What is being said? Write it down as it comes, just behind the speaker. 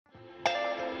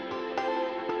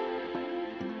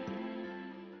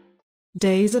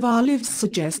Days of Our Lives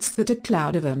suggests that a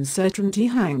cloud of uncertainty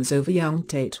hangs over young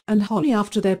Tate and Holly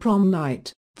after their prom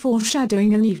night,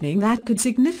 foreshadowing an evening that could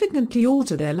significantly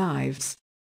alter their lives.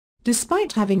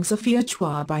 Despite having Sophia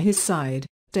Chua by his side,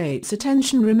 Tate's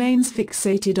attention remains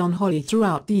fixated on Holly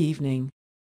throughout the evening.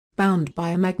 Bound by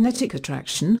a magnetic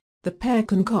attraction, the pair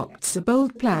concocts a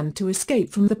bold plan to escape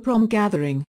from the prom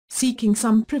gathering, seeking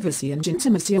some privacy and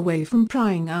intimacy away from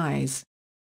prying eyes.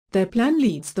 Their plan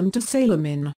leads them to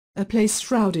Salem, a place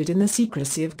shrouded in the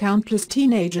secrecy of countless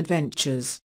teenage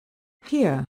adventures.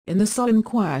 Here, in the solemn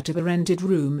quiet of a rented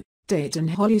room, Tate and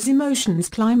Holly's emotions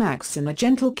climax in a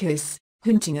gentle kiss,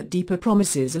 hinting at deeper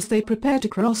promises as they prepare to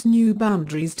cross new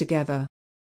boundaries together.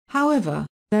 However,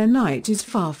 their night is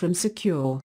far from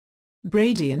secure.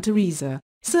 Brady and Teresa,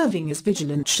 serving as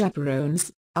vigilant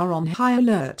chaperones, are on high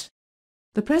alert.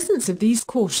 The presence of these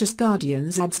cautious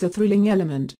guardians adds the thrilling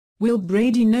element. Will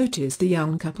Brady notice the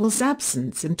young couple's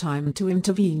absence in time to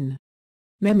intervene?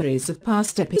 Memories of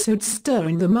past episodes stir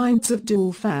in the minds of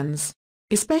DOOL fans,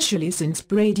 especially since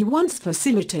Brady once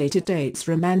facilitated Tate's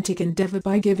romantic endeavor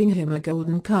by giving him a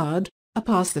golden card, a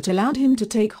pass that allowed him to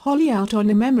take Holly out on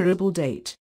a memorable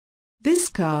date. This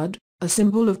card, a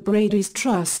symbol of Brady's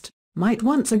trust, might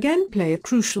once again play a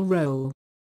crucial role.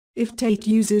 If Tate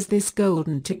uses this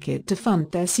golden ticket to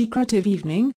fund their secretive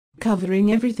evening,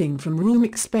 covering everything from room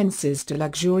expenses to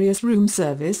luxurious room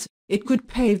service, it could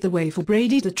pave the way for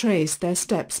Brady to trace their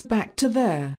steps back to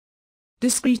their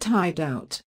discreet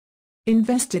hideout.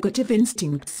 Investigative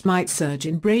instincts might surge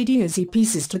in Brady as he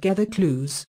pieces together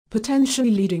clues,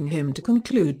 potentially leading him to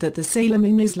conclude that the Salem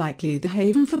Inn is likely the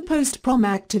haven for post-prom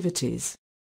activities.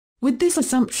 With this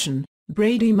assumption,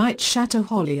 Brady might shatter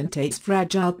Holly and Tate's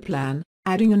fragile plan,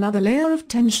 adding another layer of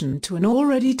tension to an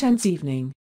already tense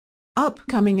evening.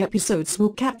 Upcoming episodes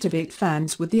will captivate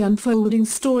fans with the unfolding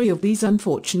story of these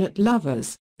unfortunate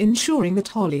lovers, ensuring that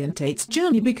Holly and Tate's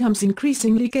journey becomes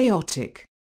increasingly chaotic.